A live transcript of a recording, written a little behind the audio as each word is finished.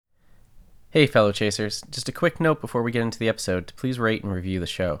Hey fellow chasers, just a quick note before we get into the episode to please rate and review the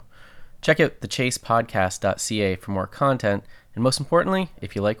show. Check out thechasepodcast.ca for more content, and most importantly,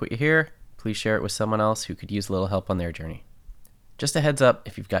 if you like what you hear, please share it with someone else who could use a little help on their journey. Just a heads up,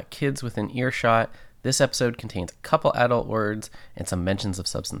 if you've got kids within earshot, this episode contains a couple adult words and some mentions of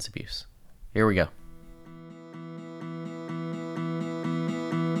substance abuse. Here we go.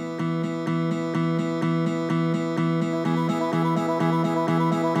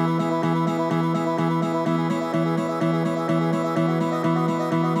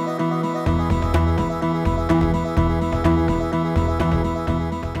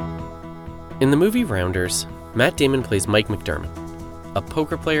 In the movie Rounders, Matt Damon plays Mike McDermott, a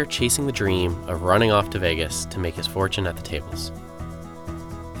poker player chasing the dream of running off to Vegas to make his fortune at the tables.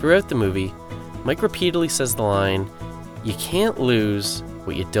 Throughout the movie, Mike repeatedly says the line, "You can't lose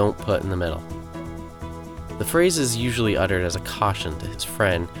what you don't put in the middle." The phrase is usually uttered as a caution to his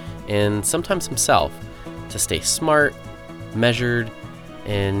friend, and sometimes himself, to stay smart, measured,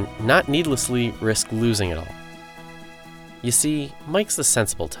 and not needlessly risk losing it all. You see, Mike's the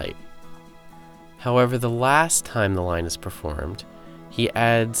sensible type. However, the last time the line is performed, he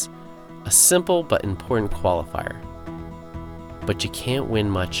adds a simple but important qualifier. But you can't win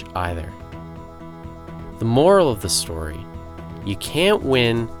much either. The moral of the story, you can't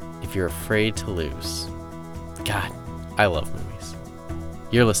win if you're afraid to lose. God, I love movies.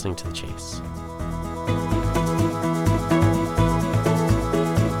 You're listening to The Chase.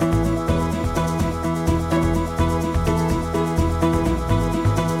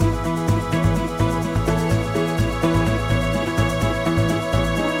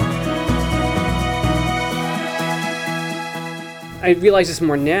 I realize this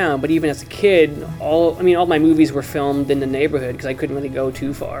more now, but even as a kid, all my movies were filmed in the neighborhood because I couldn't really go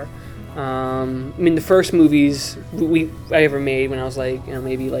too far. The first movies I ever made when I was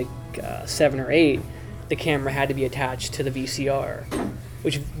maybe 7 or 8, the camera had to be attached to the VCR,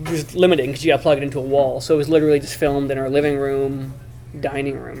 which was limiting because you got to plug it into a wall. So it was literally just filmed in our living room,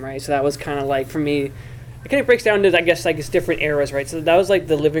 dining room, right? So that was kind of like, for me, it kind of breaks down to, I guess, it's different eras, right? So that was like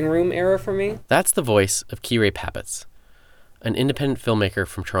the living room era for me. That's the voice of Key Pappas, an independent filmmaker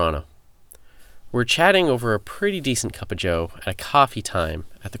from Toronto. We're chatting over a pretty decent cup of joe at a coffee time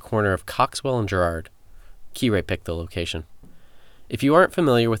at the corner of Coxwell and Gerrard. Key picked the location. If you aren't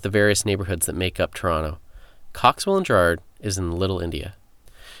familiar with the various neighborhoods that make up Toronto, Coxwell and Gerrard is in Little India.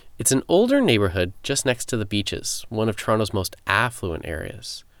 It's an older neighborhood just next to the beaches, one of Toronto's most affluent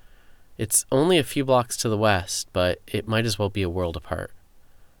areas. It's only a few blocks to the west, but it might as well be a world apart.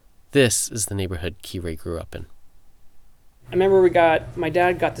 This is the neighborhood Key grew up in. I remember my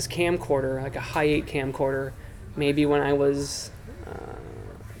dad got this camcorder, like a Hi8 camcorder, maybe when I was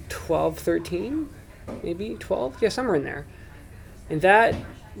 12, 13, maybe 12, yeah, somewhere in there. And that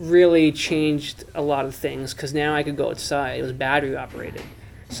really changed a lot of things because now I could go outside. It was battery operated.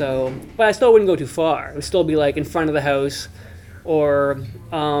 So, but I still wouldn't go too far. It would still be like in front of the house, or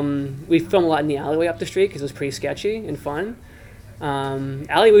we filmed a lot in the alleyway up the street because it was pretty sketchy and fun.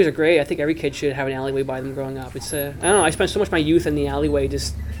 Alleyways are great. I think every kid should have an alleyway by them growing up. It's I don't know, I spent so much of my youth in the alleyway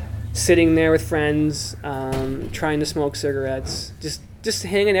just sitting there with friends, trying to smoke cigarettes, just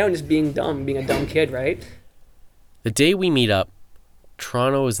hanging out and just being a dumb kid, right? The day we meet up,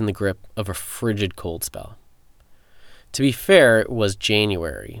 Toronto is in the grip of a frigid cold spell. To be fair, it was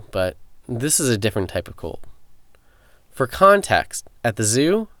January, but this is a different type of cold. For context, at the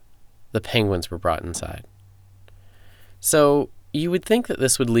zoo, the penguins were brought inside. So you would think that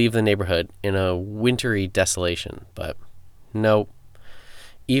this would leave the neighborhood in a wintry desolation, but nope.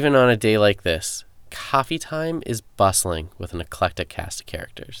 Even on a day like this, coffee time is bustling with an eclectic cast of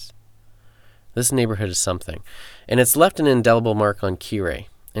characters. This neighborhood is something, and it's left an indelible mark on Key,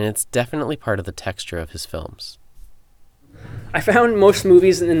 and it's definitely part of the texture of his films. I found most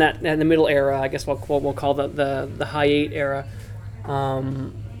movies in the middle era, I guess we'll call the Hi8 era,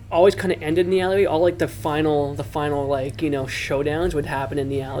 always kind of ended in the alleyway. All the final showdowns would happen in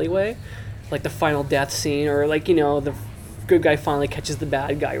the alleyway, like the final death scene, or the good guy finally catches the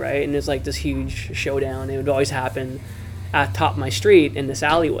bad guy, right? And there's this huge showdown. It would always happen at top of my street in this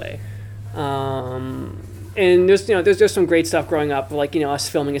alleyway. And there's some great stuff growing up, us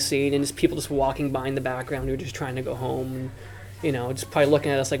filming a scene and just people just walking by in the background who are just trying to go home, and just probably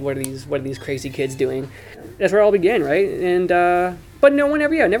looking at us like, what are these crazy kids doing? That's where it all began, right? And but no one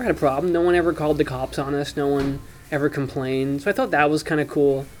never had a problem. No one ever called the cops on us. No one ever complained. So I thought that was kind of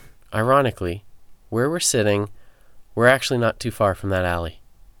cool. Ironically, where we're sitting, we're actually not too far from that alley.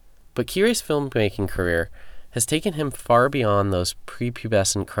 But Kiri's filmmaking career has taken him far beyond those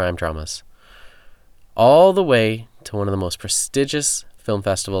prepubescent crime dramas, all the way to one of the most prestigious film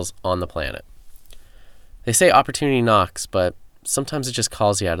festivals on the planet. They say opportunity knocks, but sometimes it just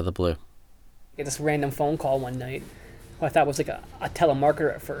calls you out of the blue. Get this random phone call one night, who I thought was like a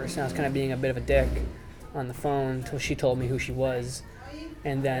telemarketer at first, and I was kind of being a bit of a dick on the phone until she told me who she was,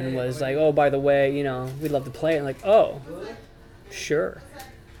 and then was like, oh, by the way, we'd love to play it. And like, oh, sure.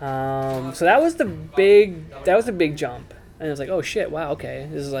 So that was the big jump. And I was like, oh shit, wow, okay.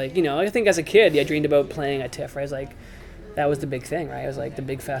 This is like, I think as a kid, I dreamed about playing at TIFF, right? I was like, that was the big thing, right? It was like the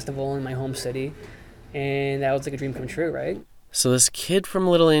big festival in my home city, and that was like a dream come true, right? So this kid from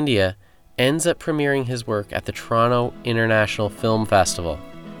Little India ends up premiering his work at the Toronto International Film Festival.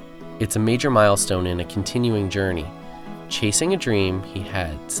 It's a major milestone in a continuing journey, chasing a dream he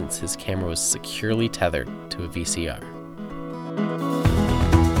had since his camera was securely tethered to a VCR.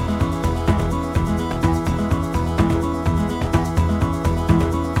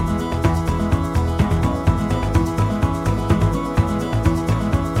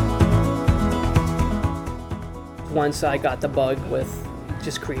 Once I got the bug with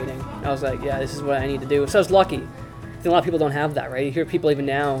just creating, I was like, yeah, this is what I need to do. So I was lucky. A lot of people don't have that, right? You hear people even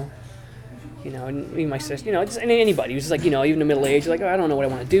now, and even my sister, just anybody who's just like, even in middle age, like, oh, I don't know what I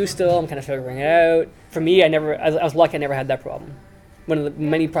want to do still. I'm kind of figuring it out. For me, I was lucky I never had that problem. One of the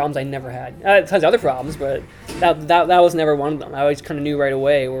many problems I never had. Tons of other problems, but that was never one of them. I always kind of knew right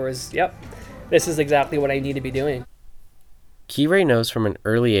away, whereas, yep, this is exactly what I need to be doing. Key-Ray knows from an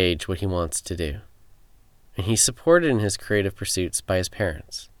early age what he wants to do, and he's supported in his creative pursuits by his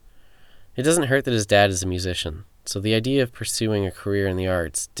parents. It doesn't hurt that his dad is a musician, so the idea of pursuing a career in the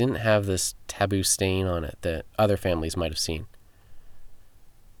arts didn't have this taboo stain on it that other families might have seen.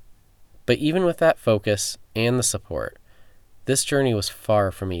 But even with that focus and the support, this journey was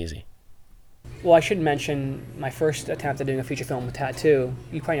far from easy. Well, I should mention my first attempt at doing a feature film with Tattoo.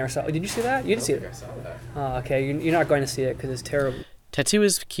 You probably never saw it. Did you see that? You did see it. I saw that. Oh, okay. You're not going to see it because it's terrible. Tattoo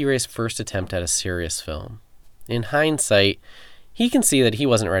is Key-Ray's first attempt at a serious film. In hindsight, he can see that he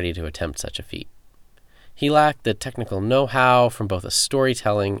wasn't ready to attempt such a feat. He lacked the technical know-how from both a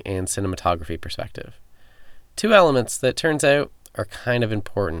storytelling and cinematography perspective. Two elements that turns out are kind of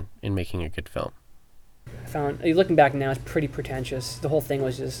important in making a good film. I found, looking back now, it's pretty pretentious. The whole thing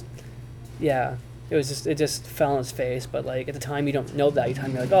was just, it just fell on its face. But like at the time, you don't know that.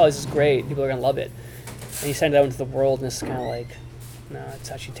 You're like, oh, this is great. People are gonna love it. And you send it out into the world, and it's kind of like, no,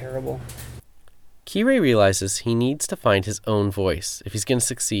 it's actually terrible. Key-Ray realizes he needs to find his own voice if he's going to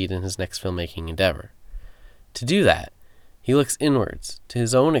succeed in his next filmmaking endeavor. To do that, he looks inwards to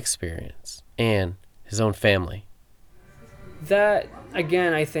his own experience and his own family. That,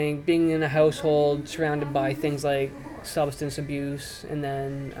 again, I think, being in a household surrounded by things like substance abuse and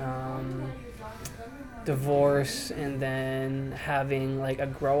then divorce and then having like a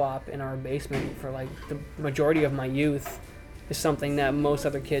grow up in our basement for like the majority of my youth is something that most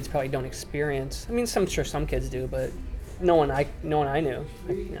other kids probably don't experience. I mean, I'm sure some kids do, but no one I knew.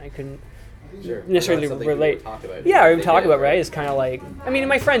 I couldn't necessarily relate. Yeah, we would talk about, right? It's kind of like, I mean,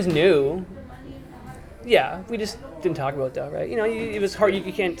 my friends knew. Yeah, we just didn't talk about it though, right? It was hard.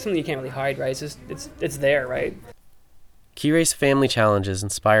 You can't, something you can't really hide, right? It's just it's there, right? Key-Ray's family challenges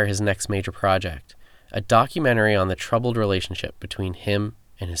inspire his next major project, a documentary on the troubled relationship between him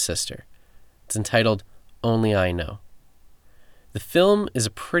and his sister. It's entitled Only I Know. The film is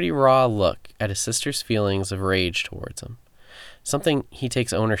a pretty raw look at his sister's feelings of rage towards him, something he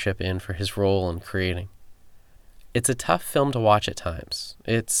takes ownership in for his role in creating. It's a tough film to watch at times.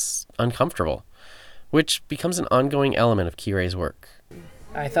 It's uncomfortable, which becomes an ongoing element of Key-Ray's work.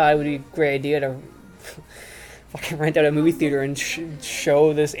 I thought it would be a great idea to fucking rent out a movie theater and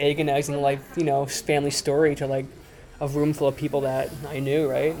show this agonizing, like, family story to like a room full of people that I knew,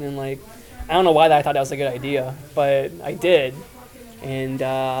 right? And like, I don't know why I thought that was a good idea, but I did. And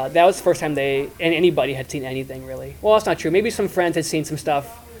that was the first time anybody had seen anything really. Well, that's not true. Maybe some friends had seen some stuff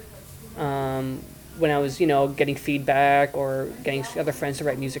when I was, getting feedback or getting other friends to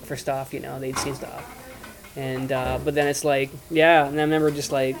write music for stuff. They'd seen stuff. And but then it's like, yeah. And I remember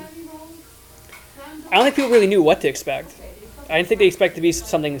just like, I don't think people really knew what to expect. I didn't think they expected to be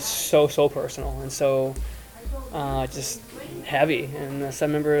something so personal and so just heavy. And so I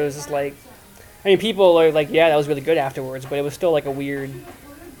remember it was just like, people are like, yeah, that was really good afterwards, but it was still like a weird.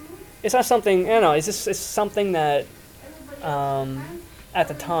 It's not something, I don't know. It's something that at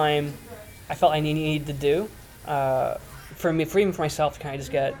the time I felt I needed to do for myself to kind of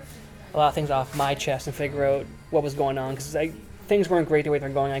just get a lot of things off my chest and figure out what was going on, because things weren't great the way they're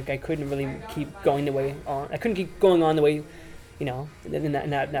going. I couldn't really keep going the way on. I couldn't keep going on the way, in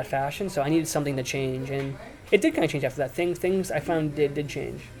that fashion. So I needed something to change, and it did kind of change after that. Things I found did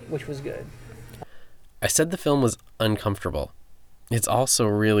change, which was good. I said the film was uncomfortable. It's also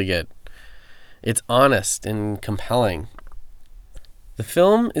really good. It's honest and compelling. The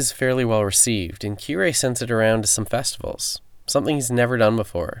film is fairly well received, and Kirei sends it around to some festivals, something he's never done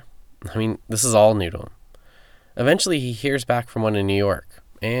before. I mean, this is all new to him. Eventually, he hears back from one in New York,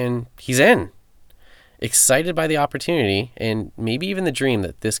 and he's in. Excited by the opportunity, and maybe even the dream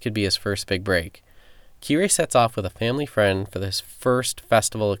that this could be his first big break, Kirei sets off with a family friend for this first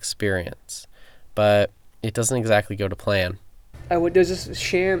festival experience. But it doesn't exactly go to plan. There was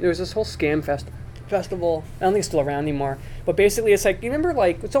this whole scam festival. I don't think it's still around anymore. But basically, it's like, you remember,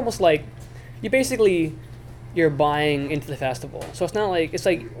 like, it's almost like you're buying into the festival. So it's not like, it's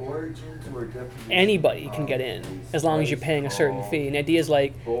like anybody can get in as long as you're paying a certain fee. And the idea is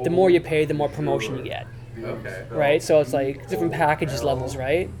like, the more you pay, the more promotion you get. Okay. Right? So it's like different packages levels,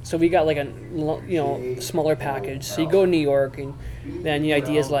 right? So we got like a smaller package. So you go to New York, and then the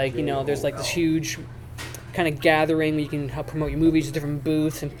idea is like, there's like this huge kind of gathering where you can help promote your movies at different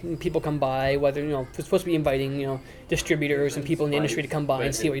booths, and people come by, whether, it's supposed to be inviting, distributors and people in the industry to come by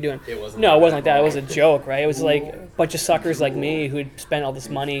and see what you're doing. No, it wasn't like that. It was a joke, right? It was like a bunch of suckers like me who had spent all this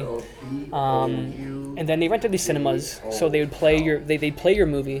money, and then they rented these cinemas, so they would play they'd play your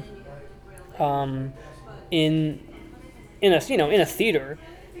movie, in a theater.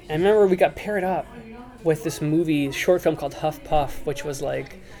 And I remember we got paired up with this short film called Huff Puff, which was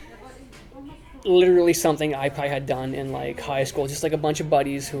like literally something I probably had done in like high school, just like a bunch of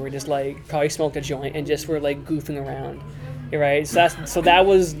buddies who were just like probably smoked a joint and just were like goofing around, right? So that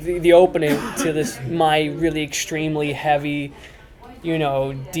was the opening to this, my really extremely heavy,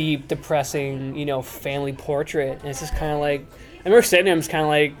 deep, depressing, family portrait. And it's just kind of like, I remember sitting there, I'm just kind of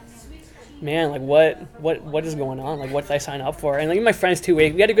like, man, like what is going on? Like, what did I sign up for? And like my friends too,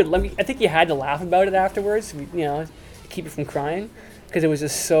 we had a good. I think you had to laugh about it afterwards, to keep it from crying, because it was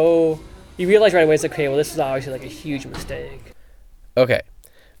just so. You realize right away, it's like, okay, well, this is obviously like a huge mistake. Okay,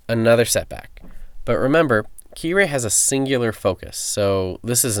 another setback. But remember, Kirei has a singular focus, so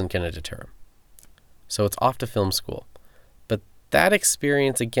this isn't going to deter him. So it's off to film school. But that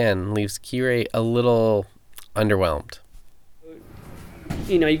experience, again, leaves Kirei a little underwhelmed.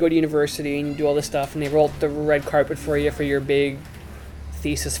 You go to university and you do all this stuff, and they roll the red carpet for you for your big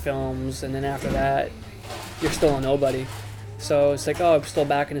thesis films, and then after that, you're still a nobody. So it's like, oh, I'm still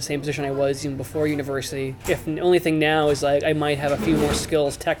back in the same position I was even before university. If the only thing now is like I might have a few more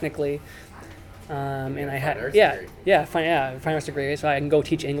skills technically, and I had fine arts degree, so I can go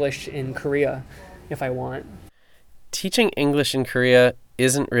teach English in Korea if I want. Teaching English in Korea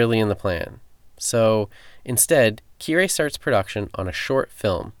isn't really in the plan. So instead, Kirei starts production on a short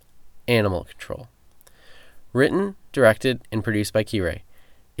film, Animal Control. Written, directed, and produced by Kirei,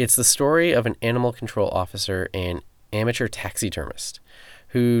 it's the story of an animal control officer and amateur taxidermist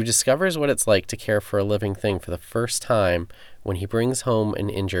who discovers what it's like to care for a living thing for the first time when he brings home an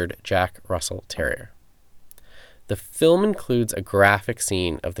injured Jack Russell Terrier. The film includes a graphic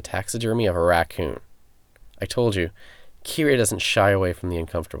scene of the taxidermy of a raccoon. I told you, Kirei doesn't shy away from the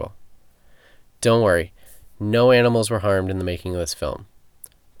uncomfortable. Don't worry, no animals were harmed in the making of this film.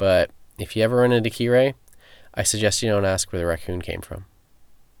 But if you ever run into Kirei, I suggest you don't ask where the raccoon came from.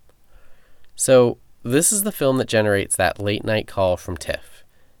 So, this is the film that generates that late night call from TIFF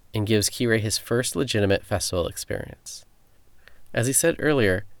and gives Kirei his first legitimate festival experience. As he said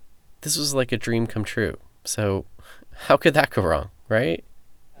earlier, this was like a dream come true. So how could that go wrong, right?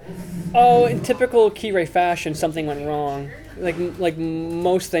 Oh, in typical Kirei fashion, something went wrong. Like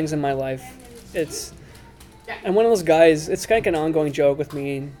most things in my life. I'm one of those guys, it's like an ongoing joke with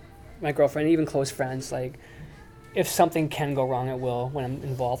me and my girlfriend, even close friends, like, if something can go wrong, it will when I'm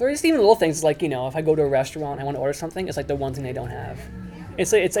involved. Or it's even little things like, if I go to a restaurant and I want to order something, it's like the one thing they don't have.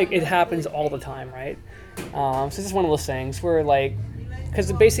 It's like it happens all the time, right? So it's just one of those things where, like,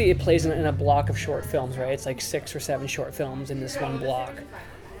 because basically it plays in a block of short films, right? It's like 6 or 7 short films in this one block.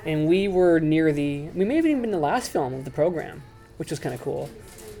 And we were we may have even been the last film of the program, which was kind of cool.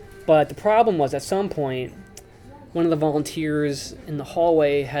 But the problem was, at some point, one of the volunteers in the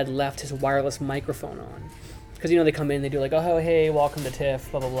hallway had left his wireless microphone on. Because, they come in, they do like, oh, hey, welcome to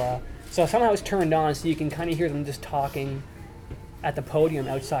TIFF, blah, blah, blah. So somehow it's turned on so you can kind of hear them just talking at the podium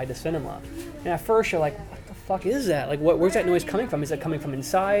outside the cinema. And at first you're like, what the fuck is that? Like, where's that noise coming from? Is it coming from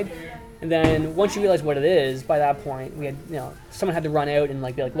inside? And then once you realize what it is, by that point, we had, someone had to run out and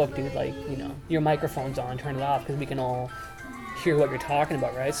like be like, look, dude, like, your microphone's on, turn it off, because we can all hear what you're talking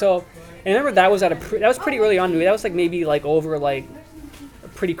about, right? So, and I remember that was that was pretty early on. That was like maybe like over like a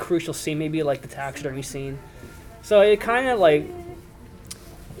pretty crucial scene, maybe like the taxidermy scene. So it kind of like,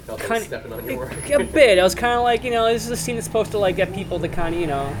 stepping on your work. A bit. I was kind of like, this is a scene that's supposed to like get people to kind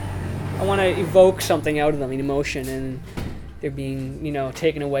of, I want to evoke something out of them, an emotion, and they're being,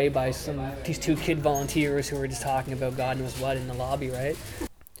 taken away by these two kid volunteers who were just talking about God knows what in the lobby, right?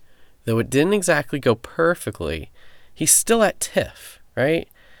 Though it didn't exactly go perfectly, he's still at TIFF, right?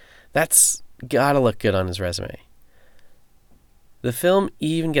 That's gotta look good on his resume. The film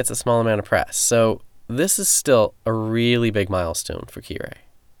even gets a small amount of press, so this is still a really big milestone for Kirei.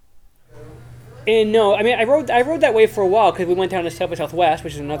 And no, I mean, I rode that way for a while because we went down to South by Southwest,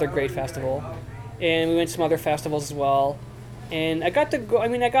 which is another great festival, and we went to some other festivals as well. And I got to go. I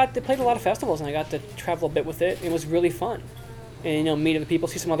mean, played a lot of festivals, and I got to travel a bit with it. It was really fun, and meet other people,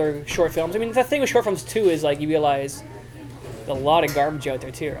 see some other short films. I mean, the thing with short films too is like you realize there's a lot of garbage out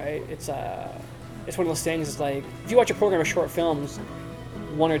there too, right? It's one of those things. It's like if you watch a program of short films,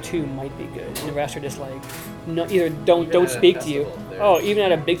 one or two might be good, and the rest are just like no, either don't speak to you. Oh, even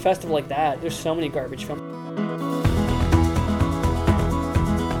at a big festival like that, there's so many garbage films.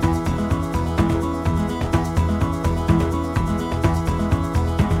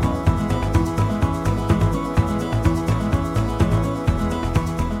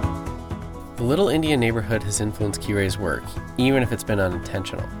 The little Indian neighborhood has influenced Kirei's work, even if it's been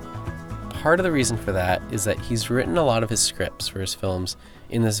unintentional. Part of the reason for that is that he's written a lot of his scripts for his films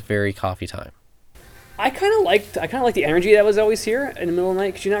in this very coffee time. I kind of liked the energy that was always here in the middle of the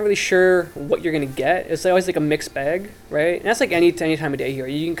night because you're not really sure what you're gonna get. It's always like a mixed bag, right? And that's like any time of day here.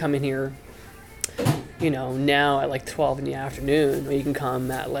 You can come in here, now at like 12 in the afternoon, or you can come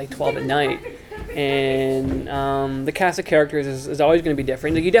at like 12 at night. And the cast of characters is always going to be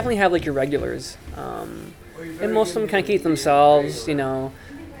different. Like, you definitely have like your regulars, and most of them kind of keep themselves.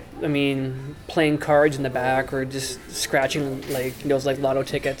 I mean, playing cards in the back or just scratching like those like lotto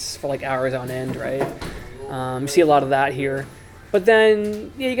tickets for like hours on end, right? You see a lot of that here. But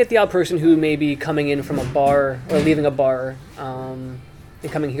then you get the odd person who may be coming in from a bar or leaving a bar, and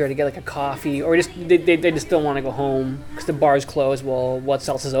coming here to get like a coffee, or just they just don't want to go home because the bar's closed. Well, what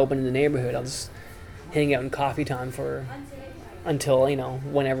else is open in the neighborhood? I'll just hang out in coffee time until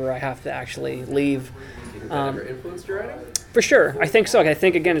whenever I have to actually leave. Do you think that ever influenced your writing? For sure, I think so. I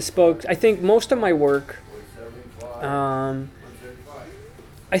think again it spoke. I think most of my work. I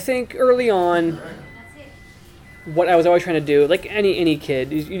think early on, what I was always trying to do, like any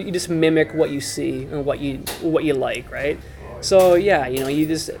kid, you just mimic what you see and what you like, right? So yeah, you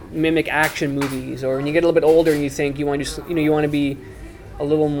just mimic action movies, or when you get a little bit older and you think you want to you want to be a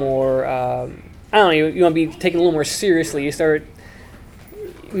little more, I don't know, you want to be taken a little more seriously. You start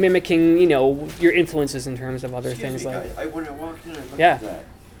mimicking, your influences in terms of other things like. I when I walked in, I looked Yeah. at that.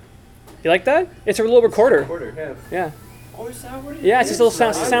 You like that? It's a little recorder. Yeah. Oh, is that what it Yeah, it's is? just a little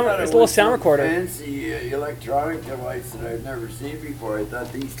sound. I sound thought it it's a little was sound some recorder. Fancy electronic device that I've never seen before. I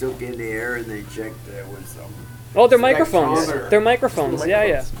thought these took in the air and they checked that with some Oh, they're microphones. Spectrometer. They're microphones.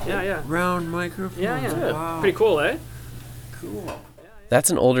 Yeah. round microphone. Yeah. Wow. Pretty cool, eh? Cool. That's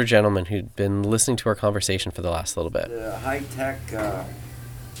an older gentleman who'd been listening to our conversation for the last little bit. The high tech.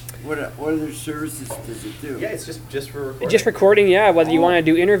 What other services does it do? Yeah, it's just for recording. Just recording, yeah. Whether you want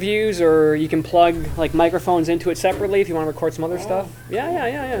to do interviews or you can plug like microphones into it separately if you want to record some other stuff.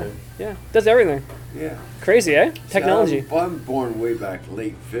 Yeah. Does everything. Yeah. Crazy, eh? Technology. See, I'm born way back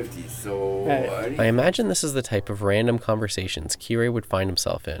late 50s, so Right. I imagine this is the type of random conversations Kirei would find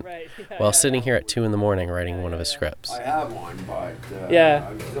himself in Right. while sitting here at 2 in the morning writing one of his scripts. I have one, but Yeah.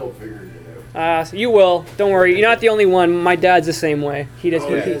 I'm still figuring it out. So you will. Don't worry. You're not the only one. My dad's the same way. He does.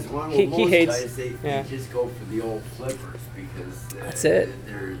 There's one He with most hates. guys, they just go for the old flippers because That's it.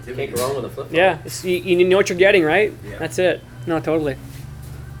 They're Can't go wrong with a flip phone. Yeah. You know what you're getting, right? Yeah. That's it. No, totally.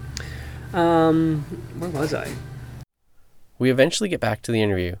 Where was I? We eventually get back to the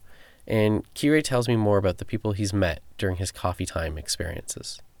interview, and Kirei tells me more about the people he's met during his coffee time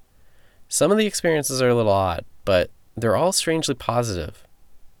experiences. Some of the experiences are a little odd, but they're all strangely positive.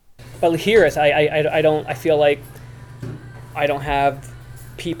 But here, I don't. I feel like I don't have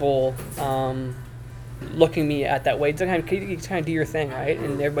people looking me at that way. It's kind of, you kind of do your thing, right?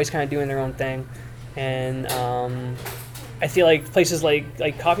 And everybody's kind of doing their own thing. And I feel like places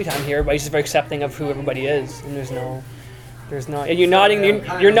like Coffee Time here, everybody's just very accepting of who everybody is, and there's no. And you're nodding.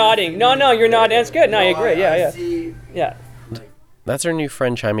 You're nodding. No, you're nodding. That's good. No, I agree. Yeah. See, Yeah. That's our new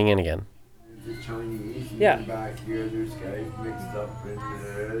friend chiming in again. the Chinese. Yeah. Back here, there's guys mixed up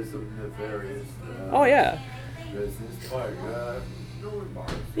in some nefarious Oh yeah. business, but no one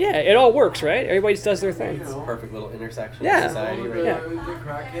bothers. Yeah. It all works, right? Everybody just does their thing. You know, Perfect little intersection Yeah. of society right Yeah. The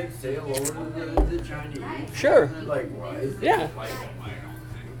crackheads say hello to the Chinese. Sure. Likewise. Yeah.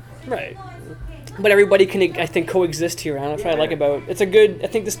 Right. But everybody can, I think, coexist here. That's what I like about it's a good. I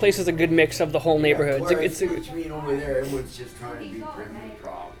think this place is a good mix of the whole neighborhood. Whereas It's a what you mean over there, everyone's just trying to be prim and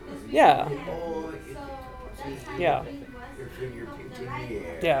proper. Yeah. Oh, Yeah. You're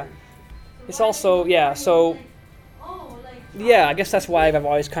Yeah. It's also, yeah, so, yeah, I guess that's why I've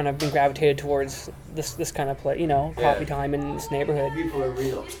always kind of been gravitated towards this kind of play, coffee time in this neighborhood. People are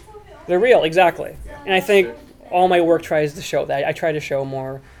real. They're real, exactly. And I think all my work tries to show that. I try to show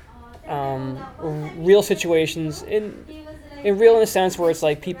more real situations, in real in a sense where it's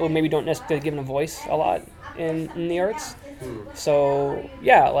like people maybe don't necessarily given a voice a lot in the arts. So,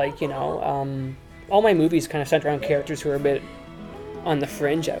 yeah, like, all my movies kind of center around characters who are a bit on the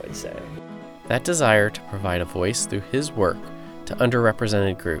fringe, I would say. That desire to provide a voice through his work to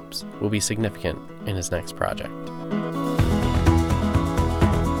underrepresented groups will be significant in his next project.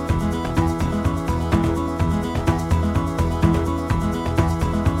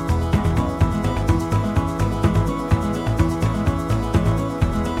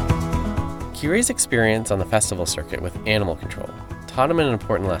 Kirei's experience on the festival circuit with animal control taught him an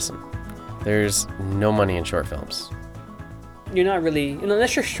important lesson. There's no money in short films. You're not really,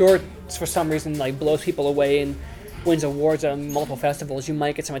 unless your short for some reason like blows people away and wins awards on multiple festivals, you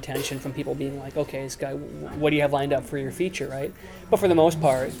might get some attention from people being like, okay, this guy, what do you have lined up for your feature, right? But for the most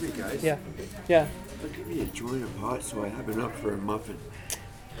part, Excuse me, guys. yeah. I'll give me a joint of hot so I have enough for a muffin.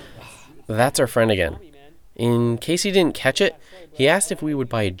 That's our friend again. In case he didn't catch it, he asked if we would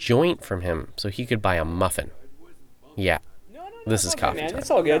buy a joint from him so he could buy a muffin. Yeah, this is coffee Man, time. it's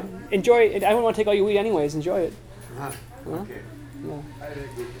all good. Enjoy it. I don't want to take all your weed anyways. Enjoy it. Okay.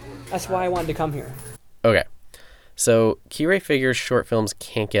 That's why I wanted to come here. Okay, so Kirei figures short films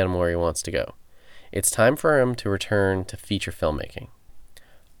can't get him where he wants to go. It's time for him to return to feature filmmaking.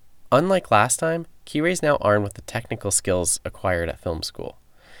 Unlike last time, Kirei's now armed with the technical skills acquired at film school,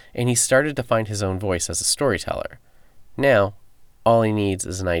 and he's started to find his own voice as a storyteller. Now, all he needs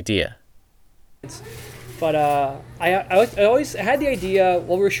is an idea. But I always had the idea,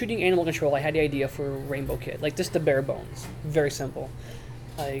 while we were shooting Animal Control, I had the idea for Rainbow Kid. Like, just the bare bones. Very simple.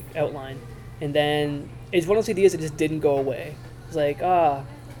 Like, outline. And then, it's one of those ideas that just didn't go away. It's like,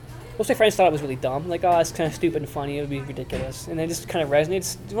 most of my friends thought it was really dumb. Like, it's kind of stupid and funny. It would be ridiculous. And then it just kind of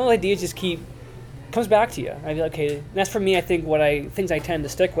resonates. One of the ideas just comes back to you. I'd be like, okay. And that's for me, I think, things I tend to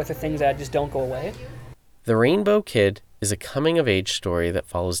stick with are things that just don't go away. The Rainbow Kid is a coming-of-age story that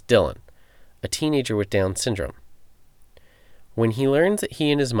follows Dylan, a teenager with Down syndrome. When he learns that he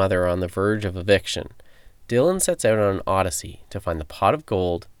and his mother are on the verge of eviction, Dylan sets out on an odyssey to find the pot of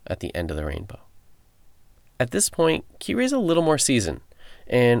gold at the end of the rainbow. At this point, Kirei's a little more seasoned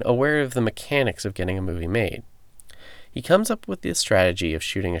and aware of the mechanics of getting a movie made. He comes up with the strategy of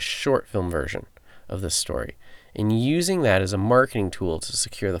shooting a short film version of this story and using that as a marketing tool to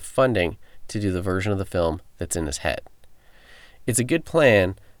secure the funding to do the version of the film that's in his head. It's a good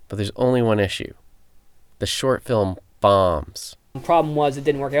plan, but there's only one issue. The short film bombs. The problem was it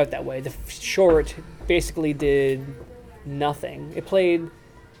didn't work out that way. The short basically did nothing. It played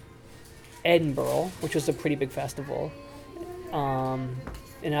Edinburgh, which was a pretty big festival.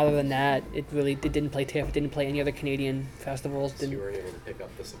 And other than that, it didn't play TIFF. It didn't play any other Canadian festivals. So you weren't able to pick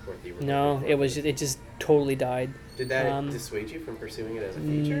up the support that you were No, looking for? it just totally died. Did that dissuade you from pursuing it as a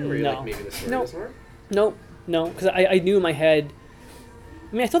feature? Were you like, maybe the story doesn't work? No, because I knew in my head.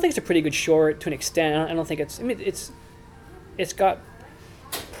 I mean, I still think it's a pretty good short to an extent. I don't think it's. I mean, it's got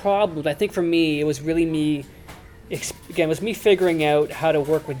problems. I think for me, it was really me. Again, it was me figuring out how to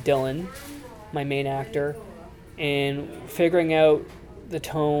work with Dylan, my main actor, and figuring out the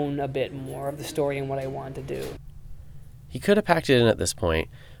tone a bit more of the story and what I wanted to do. He could have packed it in at this point,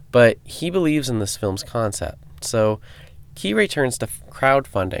 but he believes in this film's concept, so Kirei turns to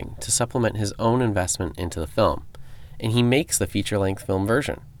crowdfunding to supplement his own investment into the film, and he makes the feature-length film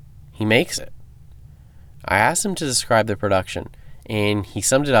version. He makes it. I asked him to describe the production, and he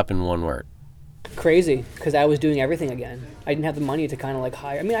summed it up in one word. Crazy, because I was doing everything again. I didn't have the money to kind of like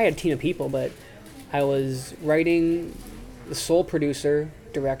hire. I mean, I had a team of people, but I was writing, the sole producer,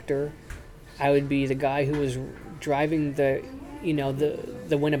 director. I would be the guy who was driving the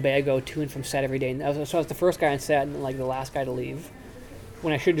Winnebago to and from set every day. And I was the first guy on set and like the last guy to leave.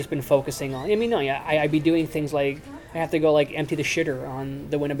 When I should have just been focusing on. I'd be doing things like I have to go like empty the shitter on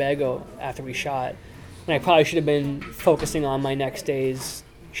the Winnebago after we shot, and I probably should have been focusing on my next day's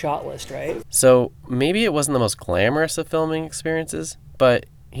shot list, right? So maybe it wasn't the most glamorous of filming experiences, but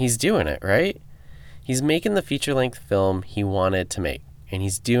he's doing it, right? He's making the feature-length film he wanted to make, and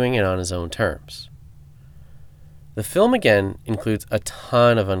he's doing it on his own terms. The film, again, includes a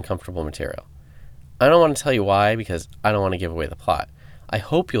ton of uncomfortable material. I don't want to tell you why, because I don't want to give away the plot. I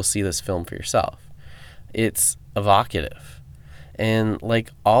hope you'll see this film for yourself. It's evocative, and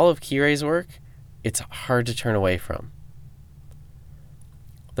like all of Kirei's work, it's hard to turn away from.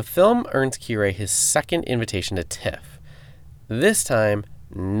 The film earns Kirei his second invitation to TIFF. This time,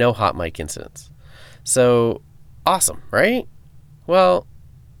 no hot mic incidents. So, awesome, right? Well,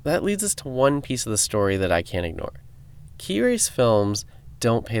 that leads us to one piece of the story that I can't ignore. Kirei's films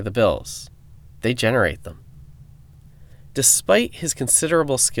don't pay the bills. They generate them. Despite his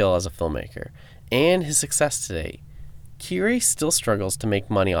considerable skill as a filmmaker and his success to date, Kirei still struggles to make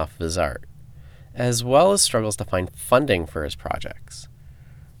money off of his art, as well as struggles to find funding for his projects.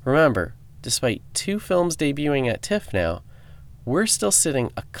 Remember, despite 2 films debuting at TIFF now, we're still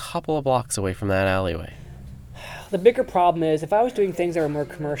sitting a couple of blocks away from that alleyway. The bigger problem is if I was doing things that were more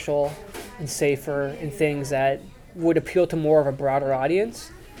commercial and safer and things that would appeal to more of a broader audience,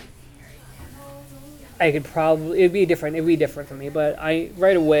 it'd be different for me. But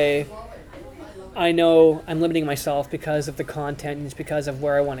right away, I know I'm limiting myself because of the content and it's because of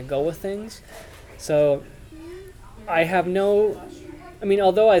where I want to go with things. So although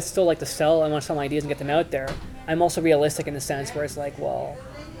I still like to sell, I want to sell my ideas and get them out there, I'm also realistic in the sense where it's like, well,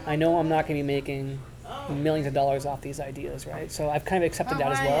 I know I'm not going to be making millions of dollars off these ideas, right? So I've kind of accepted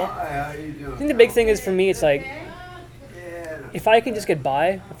that as well. I think the big thing is for me, it's like, if I can just get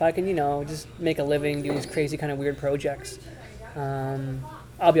by, if I can, just make a living doing these crazy kind of weird projects,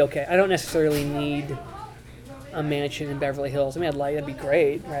 I'll be okay. I don't necessarily need a mansion in Beverly Hills. That'd be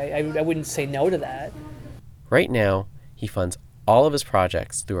great, right? I wouldn't say no to that. Right now, he funds all of his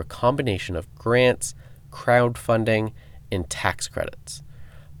projects through a combination of grants, crowdfunding, and tax credits.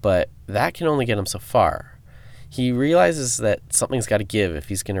 But that can only get him so far. He realizes that something's got to give if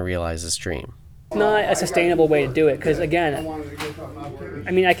he's going to realize his dream. It's not a sustainable way to do it because, again,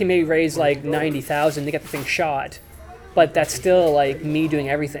 I can maybe raise like $90,000 to get the thing shot, but that's still like me doing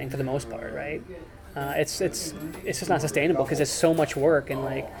everything for the most part, right? It's just not sustainable because it's so much work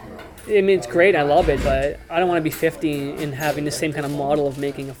and it's great, I love it, but I don't want to be 50 and having the same kind of model of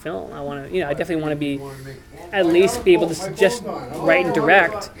making a film. I definitely want to be, at least be able to just write and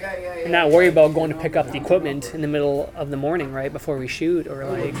direct and not worry about going to pick up the equipment in the middle of the morning, right, before we shoot, or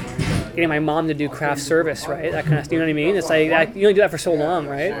getting my mom to do craft service, right, that kind of stuff, you know what I mean? It's like, you only do that for so long,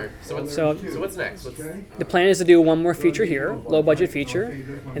 right? Sure. So what's next? The plan is to do one more feature here, low budget feature,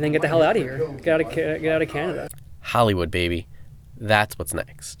 and then get the hell out of here, get out of Canada. Hollywood, baby. That's what's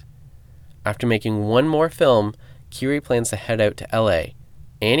next. After making one more film, Kirei plans to head out to LA,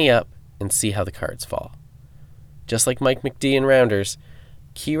 ante up, and see how the cards fall. Just like Mike McD in Rounders,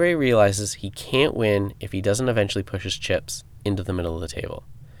 Kirei realizes he can't win if he doesn't eventually push his chips into the middle of the table.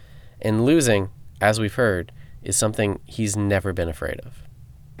 And losing, as we've heard, is something he's never been afraid of.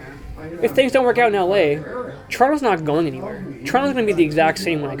 If things don't work out in LA, Toronto's not going anywhere. Toronto's going to be the exact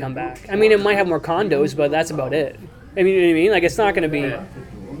same when I come back. It might have more condos, but that's about it. You know what I mean? It's not going to be...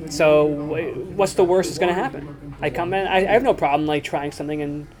 So what's the worst that's going to happen? I come in, I have no problem trying something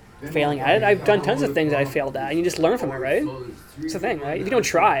and failing at it. I've done tons of things that I failed at, and you just learn from it, right? It's the thing, right? If you don't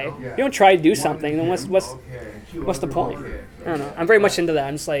try to do something, then what's the point? I don't know. I'm very much into that.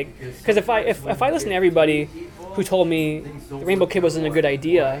 I'm just because if I listen to everybody who told me the Rainbow Kid wasn't a good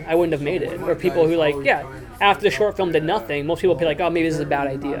idea, I wouldn't have made it. Or people who after the short film did nothing, most people would be like, oh, maybe this is a bad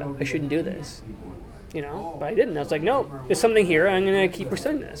idea. I shouldn't do this. But I didn't. I was like, no, there's something here. I'm going to keep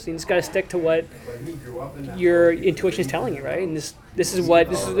pursuing this. You just got to stick to what your intuition is telling you, right? And this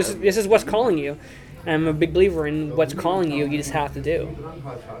is what's calling you. And I'm a big believer in what's calling you. You just have to do.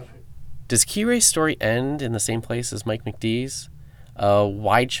 Does Kirei's story end in the same place as Mike McD's? A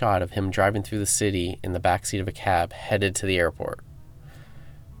wide shot of him driving through the city in the backseat of a cab headed to the airport.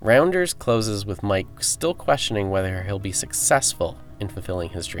 Rounders closes with Mike still questioning whether he'll be successful in fulfilling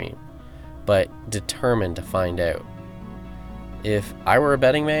his dream, but determined to find out. If I were a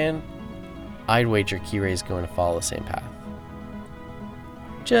betting man, I'd wager Kirei's going to follow the same path.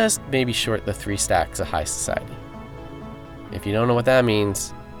 Just maybe short the 3 stacks of high society. If you don't know what that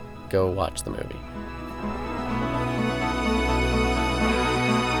means, go watch the movie.